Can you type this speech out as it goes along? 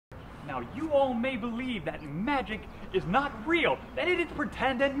Now, you all may believe that magic is not real, that it is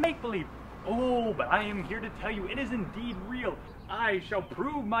pretend and make-believe. Oh, but I am here to tell you it is indeed real. I shall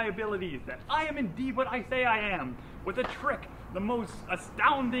prove my abilities, that I am indeed what I say I am, with a trick, the most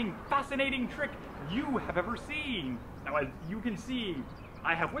astounding, fascinating trick you have ever seen. Now, as you can see,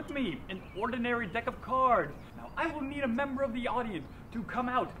 I have with me an ordinary deck of cards. Now, I will need a member of the audience to come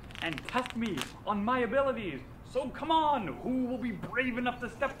out and test me on my abilities. So come on, who will be brave enough to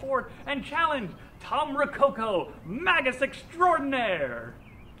step forward and challenge Tom Rococo, Magus Extraordinaire?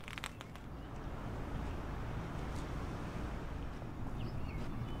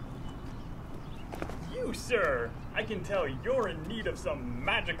 You, sir, I can tell you're in need of some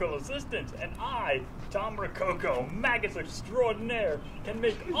magical assistance, and I, Tom Rococo, Magus Extraordinaire, can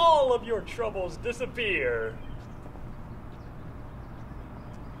make all of your troubles disappear.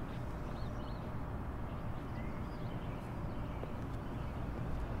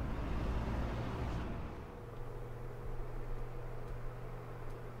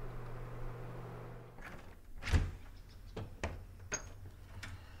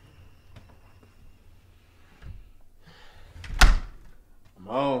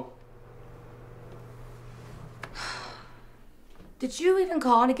 Oh. Did you even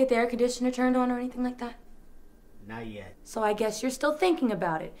call to get the air conditioner turned on or anything like that? Not yet. So I guess you're still thinking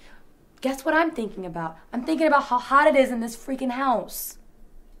about it. Guess what I'm thinking about? I'm thinking about how hot it is in this freaking house.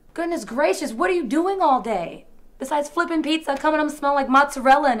 Goodness gracious, what are you doing all day? Besides flipping pizza, coming home smelling like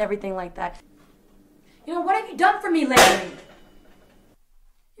mozzarella and everything like that. You know, what have you done for me lately?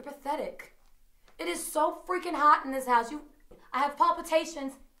 You're pathetic. It is so freaking hot in this house. I have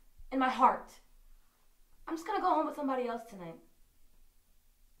palpitations in my heart. I'm just gonna go home with somebody else tonight.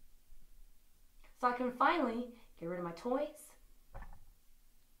 So I can finally get rid of my toys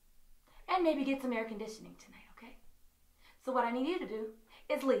and maybe get some air conditioning tonight, okay? So what I need you to do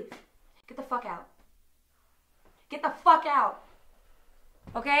is leave. Get the fuck out. Get the fuck out.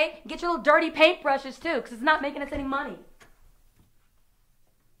 Okay? Get your little dirty paintbrushes too, because it's not making us any money.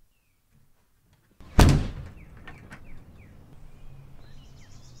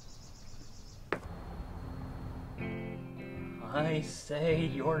 I say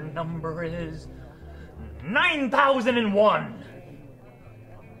your number is 9001.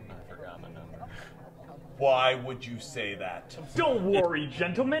 I forgot my number. Why would you say that? Don't worry,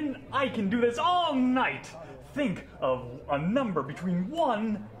 gentlemen. I can do this all night. Think of a number between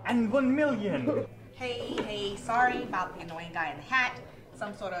 1 and 1 million. Hey, sorry about the annoying guy in the hat.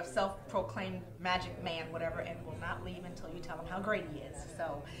 Some sort of self-proclaimed magic man, whatever, and will not leave until you tell him how great he is.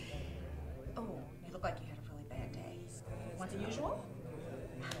 So, oh, you look like you had a really bad day. Want the usual?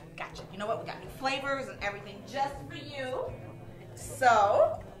 Gotcha. You know what? We got new flavors and everything just for you.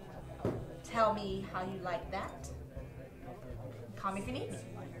 So, tell me how you like that. Call me if you need me.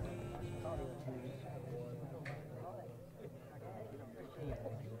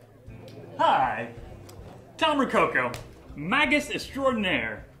 Hi, Tom Rococo, Magus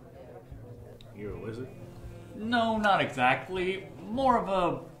Extraordinaire. You're a wizard? No, not exactly. More of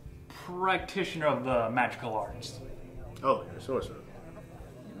a practitioner of the magical arts. Oh, you're a sorcerer.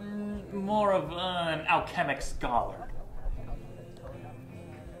 More of an alchemic scholar.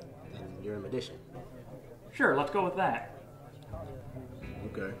 And you're a magician. Sure, let's go with that.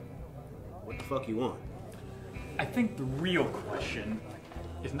 Okay. What the fuck you want? I think the real question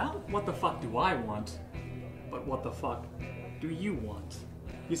is not what the fuck do I want, but what the fuck do you want?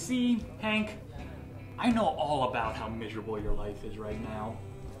 You see, Hank, I know all about how miserable your life is right now.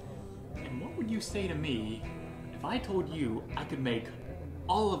 And what would you say to me if I told you I could make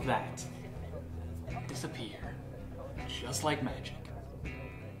all of that disappear, just like magic?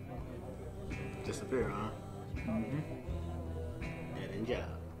 Disappear, huh? Mm-hmm. Dead end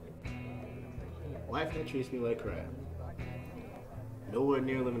job. Wife that treats me like crap. Nowhere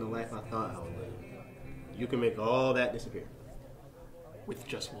near living the life I thought I would live. You can make all that disappear. With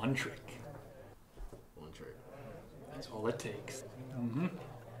just one trick. One trick. That's all it takes. Mm-hmm.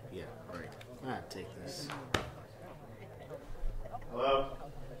 Yeah, right. I'll take this. Hello?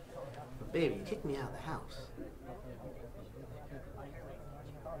 But baby, you kicked me out of the house.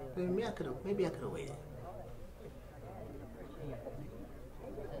 Maybe I could have waited.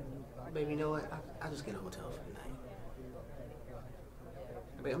 Baby, you know what? I'll just get a hotel for the night.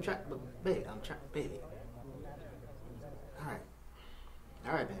 Baby, I'm trying, baby.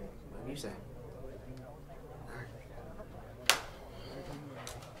 All right, baby. Whatever you say. All right.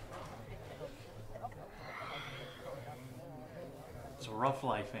 It's a rough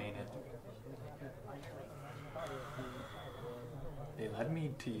life, ain't it? They led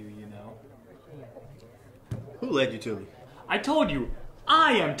me to you, you know. Who led you to me? I told you,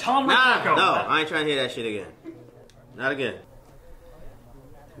 I am Tom Nah, Rococo. no, I ain't trying to hear that shit again. Not again.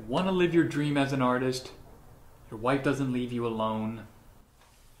 Want to live your dream as an artist? Your wife doesn't leave you alone.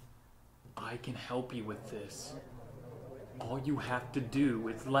 I can help you with this. All you have to do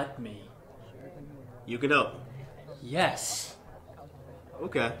is let me. You can help. Yes.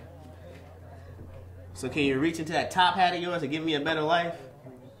 Okay. So can you reach into that top hat of yours and give me a better life?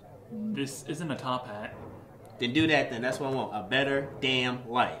 This isn't a top hat. Then do that then. That's what I want. A better damn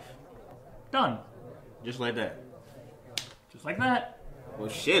life. Done. Just like that. Just like that. Well,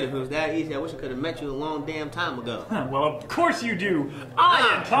 shit, if it was that easy, I wish I could have met you a long damn time ago. Well, of course you do. I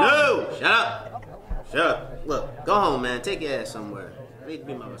am Tom. No! Shut up! Shut up. Look, go home, man. Take your ass somewhere. I need to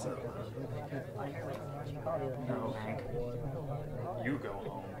be by myself. No, Hank. You go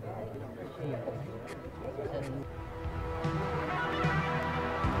home.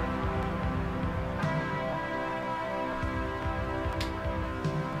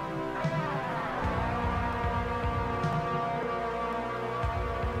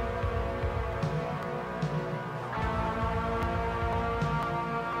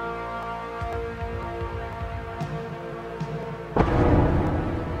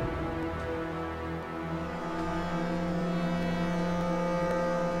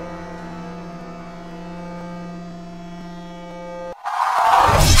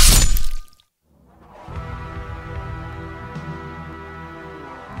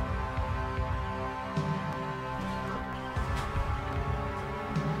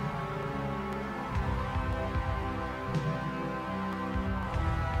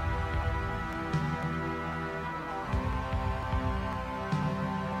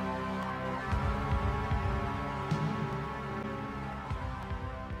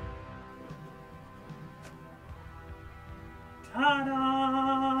 Ta-da!